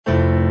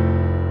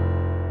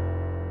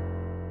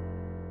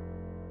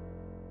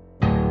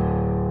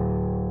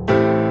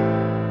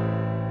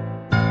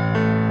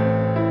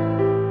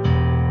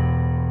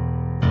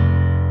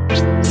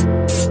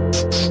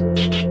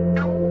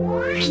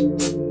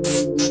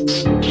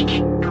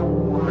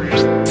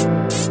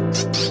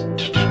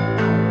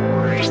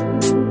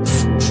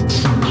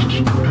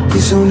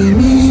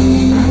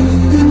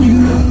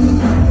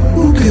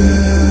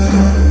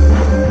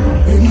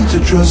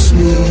trust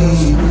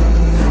me.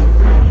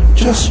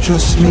 Just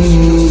trust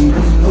me.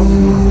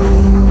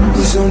 Oh,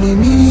 it's only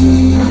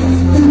me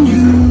and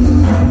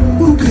you,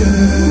 oh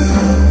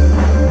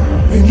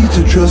girl. You need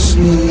to trust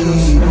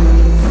me.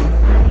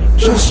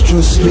 Just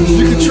trust me.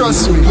 You can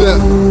trust me, look,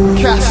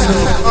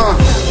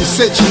 Cassoblax. You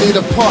said you need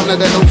a partner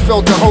that don't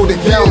fail to hold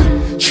it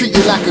down. Treat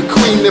you like a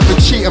queen, never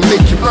cheat and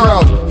make you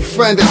proud. You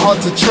find it hard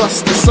to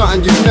trust, it's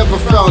something you've never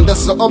found.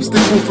 That's an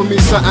obstacle for me,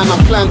 something I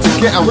plan to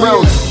get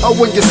around. I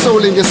want your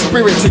soul and your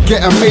spirit to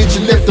get a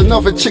major lift.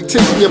 Another chick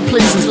taking your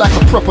places like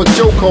a proper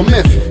joke or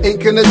myth. Ain't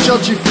gonna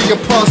judge you for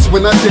your past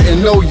when I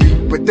didn't know you,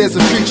 but there's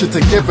a future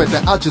together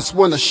that I just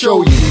wanna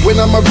show you. When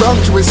I'm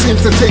around you, it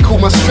seems to take all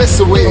my stress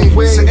away.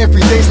 So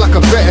every day's like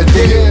a better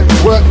day.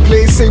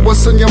 Workplace, say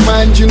what's on your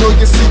mind, you know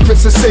your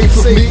secrets are safe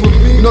with me.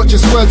 Not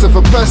just words of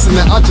a person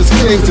that I just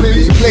claim to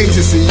be. Plain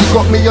to see, you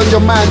got me on your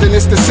mind and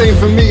it's the same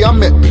for me. I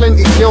met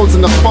plenty girls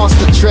in the past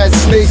that tried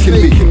snaking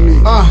me.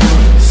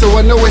 So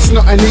I know it's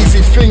not an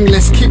easy thing,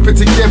 let's keep it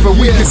together.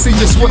 We can see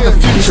just what the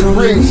future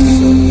brings.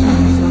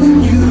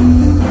 And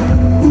you,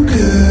 oh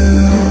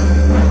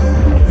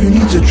girl, you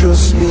need to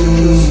trust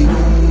me.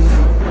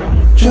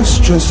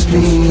 Just trust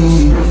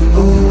me.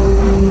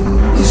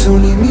 Oh, it's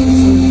only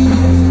me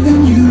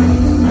and you,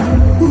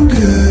 oh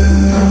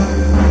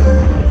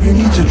girl. You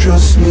need to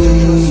trust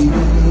me.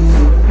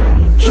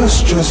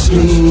 Just trust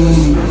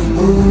me.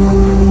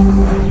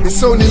 Oh,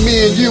 it's only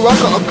me and you. I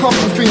got a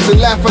couple things in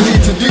life I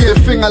need to do. The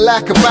thing I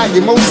like about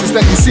you most is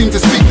that you seem to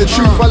speak the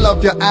truth. I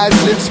love your eyes,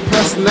 lips,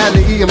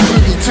 personality and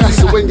booty too.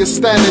 So when you're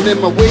standing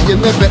in my way, you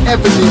never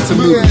ever need to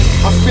move.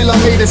 I feel I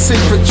made a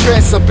secret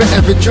dress, I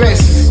better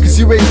address, cause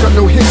you ain't got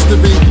no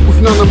history with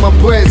none of my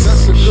boys.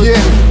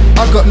 Yeah,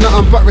 I got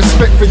nothing but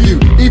respect for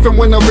you. Even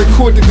when I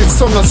recorded this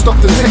song, I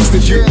stopped and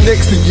texted you.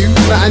 Next to you,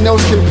 nothing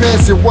else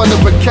compares, you're one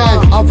of a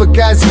kind. Other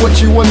guys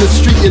watch you on the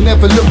street, you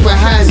never look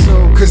behind,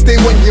 cause they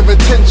want your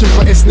attention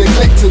but it's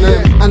neglecting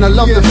them. And I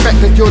love the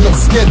fact that you're not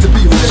scared to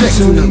be rejected.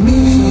 it's only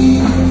me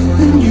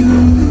and you,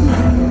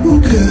 oh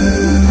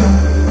girl.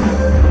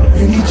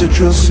 You need to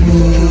trust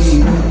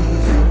me.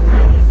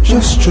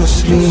 Just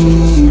trust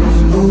me.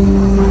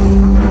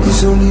 Oh,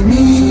 it's only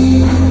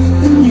me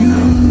and you,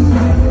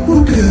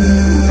 oh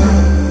girl.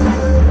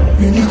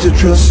 You need to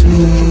trust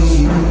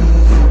me.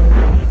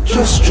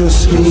 Just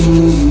trust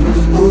me.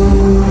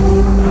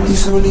 Oh,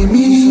 it's only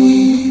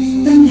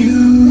me and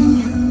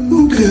you,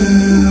 oh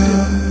girl.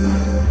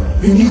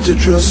 You need to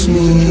trust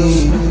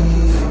me.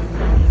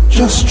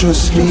 Just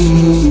trust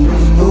me.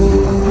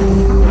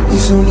 Oh,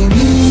 it's only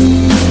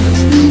me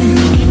and you,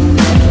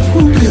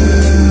 oh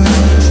girl.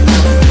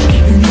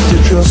 You need to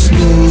trust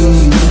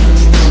me.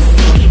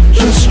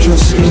 Just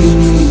trust me.